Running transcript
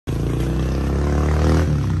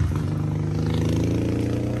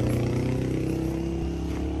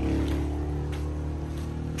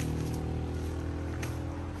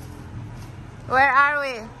Where are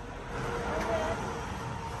we?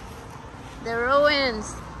 The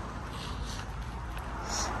ruins.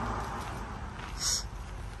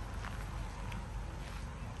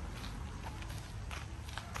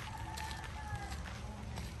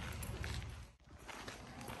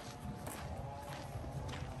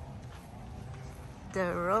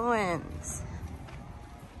 The ruins.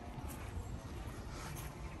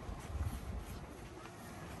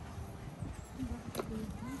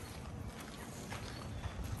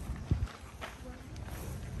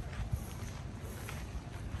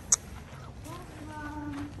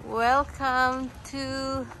 Welcome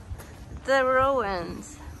to the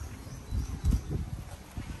ruins.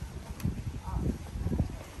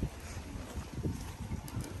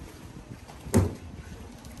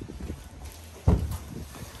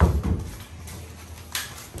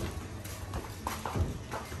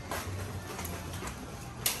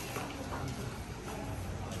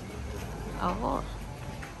 Oh.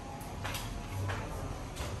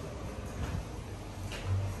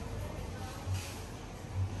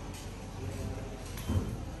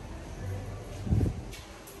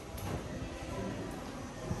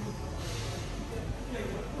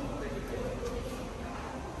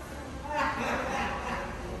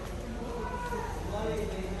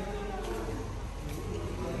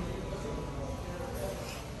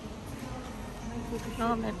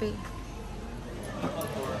 Oh, maybe.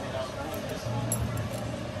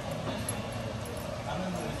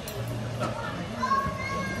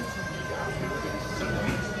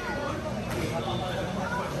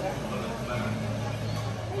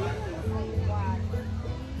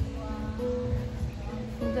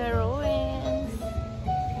 The ruins.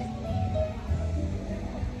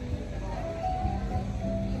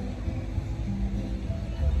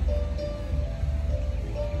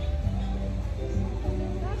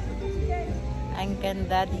 Ang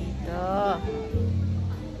ganda dito.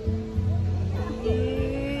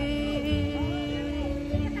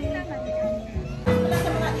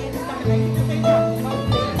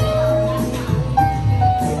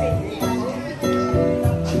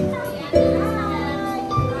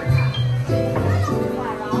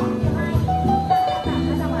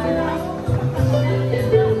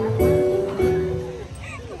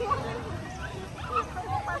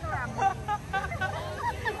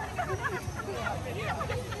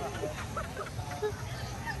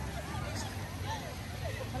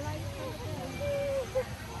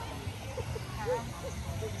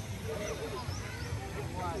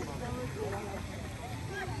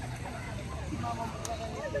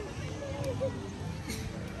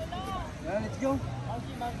 Let's go.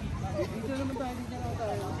 Dito naman tayo, dito naman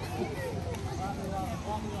tayo.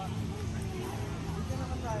 Dito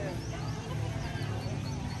naman tayo.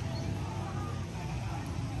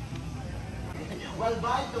 Well,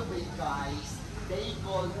 by the way, guys, they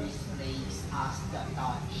call this place as the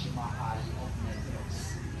Taj Mahal of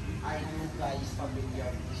Negros. Are you guys familiar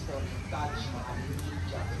with the story of Taj Mahal in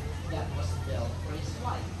India that was built for his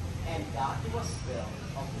wife? And that was built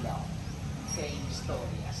of love. Same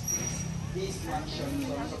story as this. This mansion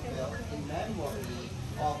was also built in memory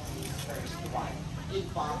of his first wife. In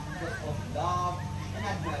fact, because of love and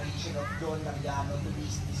admiration of Don Mariano to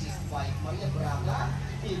his deceased wife, Maria Braga,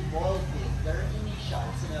 involving their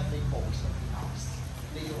initials in every post of the house.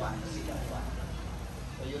 Do you want to see that one?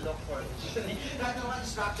 So you look for it. That one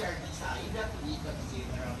structure design that we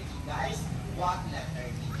consider of it, guys. What letter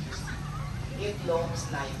did you see? It looks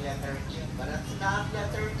like letter E, but it's not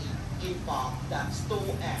letter E. In fact, that's two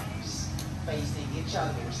M's facing each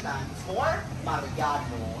other, stands for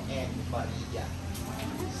Mariano and Maria.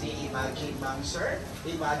 See, imagine, ma'am, sir,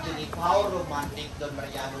 imagine if how romantic Don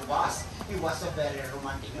Mariano was. He was a very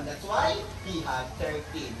romantic, and that's why he had 13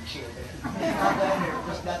 children. However,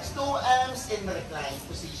 because that's two M's in reclined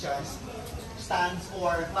positions, stands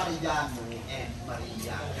for Mariano and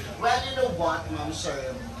Maria. Well, you know what, ma'am,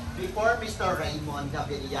 sir? Before Mr. Raymond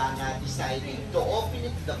Gaviriana decided to open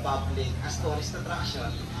it to the public as tourist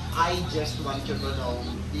attraction, I just want you to know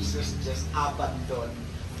this was just abandoned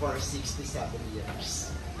for 67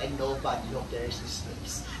 years. And nobody who cares this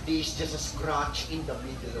place. This is just a scratch in the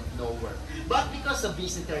middle of nowhere. But because of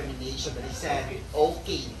his determination, he said,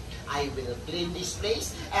 okay, I will clean this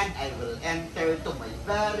place and I will enter to my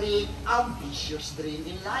very ambitious dream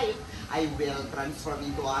in life. I will transform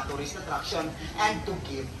into a tourist attraction and to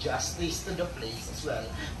give justice to the place as well.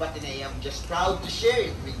 But then I am just proud to share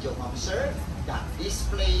it with you, ma'am, sir, that this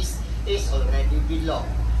place is already belong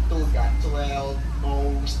to the 12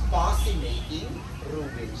 most fascinating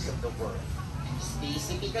ruins of the world.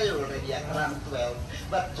 Specifically, already at rank 12.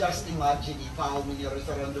 But just imagine if how many restaurants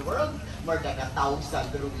around the world, more than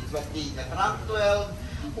 1,000 ruins. But being at rank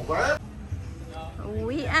 12, over.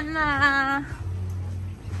 Uwian na.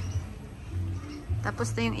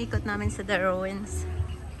 Tapos na yung ikot namin sa The Ruins.